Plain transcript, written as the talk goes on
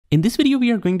In this video,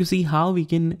 we are going to see how we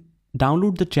can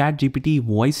download the ChatGPT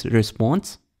voice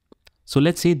response. So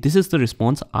let's say this is the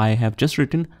response I have just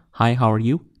written. Hi, how are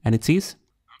you? And it says,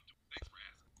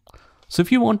 so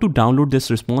if you want to download this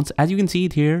response, as you can see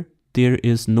it here, there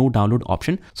is no download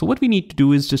option. So what we need to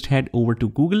do is just head over to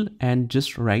Google and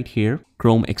just write here,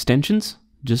 Chrome extensions.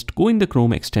 Just go in the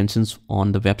Chrome extensions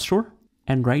on the web store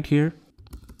and right here,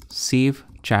 save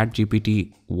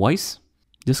ChatGPT voice.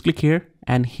 Just click here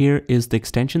and here is the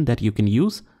extension that you can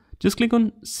use. Just click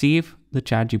on save the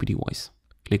ChatGPT voice.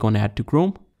 Click on add to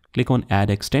Chrome, click on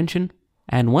add extension.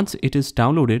 And once it is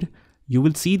downloaded, you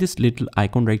will see this little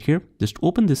icon right here. Just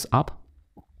open this up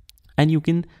and you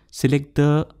can select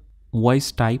the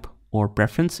voice type or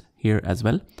preference here as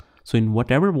well. So in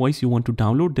whatever voice you want to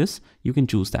download this, you can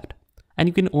choose that. And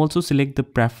you can also select the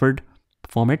preferred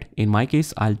format. In my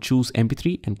case, I'll choose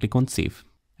MP3 and click on save.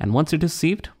 And once it is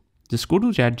saved, just go to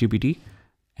ChatGPT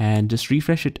and just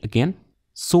refresh it again.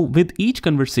 So with each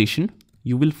conversation,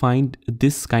 you will find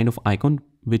this kind of icon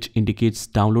which indicates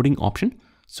downloading option.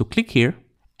 So click here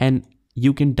and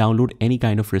you can download any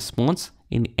kind of response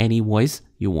in any voice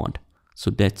you want. So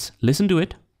let's listen to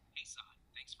it.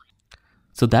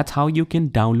 So that's how you can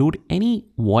download any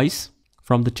voice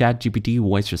from the ChatGPT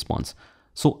voice response.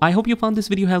 So I hope you found this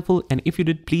video helpful, and if you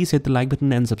did, please hit the like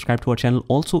button and subscribe to our channel.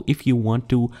 Also, if you want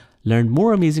to learn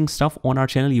more amazing stuff on our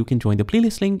channel, you can join the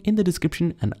playlist link in the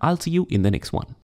description, and I'll see you in the next one.